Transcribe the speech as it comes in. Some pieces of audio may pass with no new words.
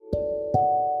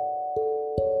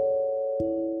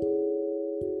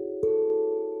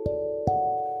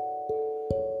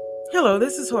Hello,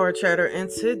 this is Horror Chatter, and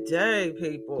today,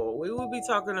 people, we will be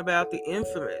talking about the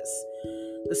infamous,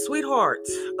 the sweetheart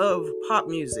of pop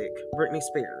music, Brittney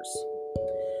Spears.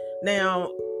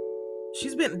 Now,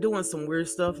 she's been doing some weird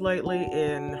stuff lately,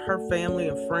 and her family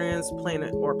and friends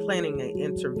planning an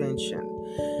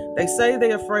intervention. They say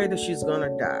they're afraid that she's gonna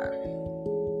die,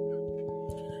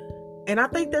 and I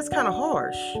think that's kind of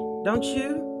harsh, don't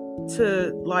you?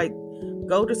 To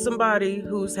go to somebody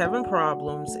who's having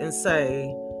problems and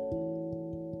say,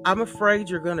 I'm afraid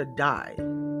you're going to die.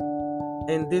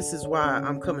 And this is why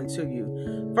I'm coming to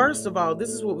you. First of all, this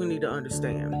is what we need to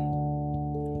understand.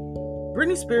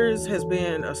 Brittney Spears has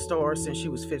been a star since she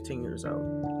was 15 years old.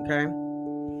 Okay.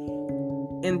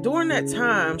 And during that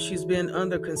time, she's been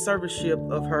under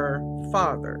conservatorship of her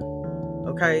father.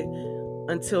 Okay.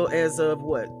 Until as of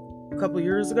a couple of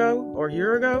years ago or a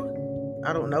year ago?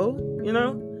 I don't know,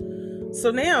 So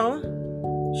now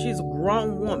she's a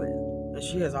grown woman and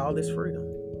she has all this freedom.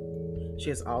 She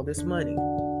has all this money,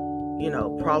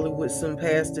 probably with some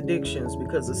past addictions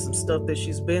because of some stuff that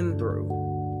she's been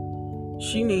through.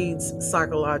 She needs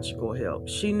psychological help.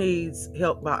 She needs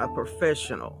help by a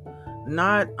professional.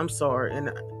 I'm sorry.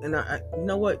 And you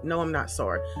know what? No, I'm not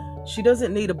sorry. She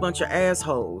doesn't need a bunch of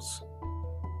assholes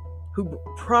who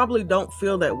probably don't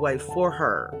feel that way for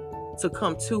her to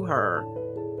come to her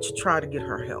to try to get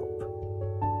her help.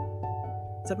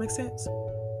 Does that make sense?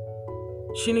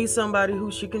 She needs somebody who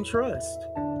she can trust.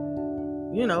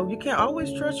 You can't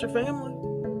always trust your family.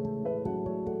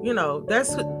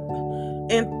 That's what.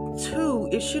 And two,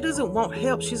 if she doesn't want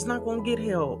help, she's not going to get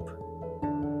help.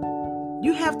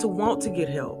 You have to want to get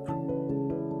help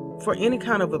for any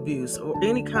kind of abuse or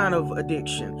any kind of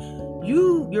addiction.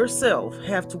 You yourself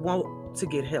have to want to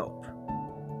get help.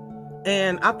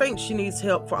 And I think she needs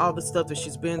help for all the stuff that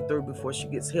she's been through before she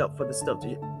gets help for the stuff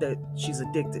that she's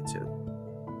addicted to.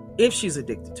 If she's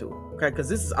addicted to it, okay? Because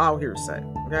this is all hearsay,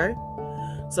 okay?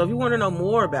 So if you want to know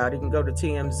more about it, you can go to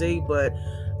TMZ. But,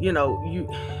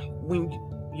 when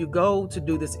you go to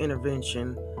do this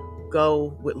intervention,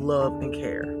 go with love and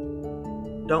care.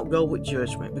 Don't go with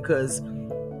judgment, because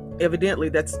evidently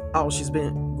that's all she's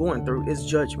been going through is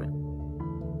judgment.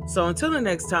 So until the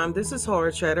next time, this is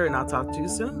Horror Chatter, and I'll talk to you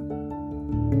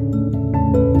soon.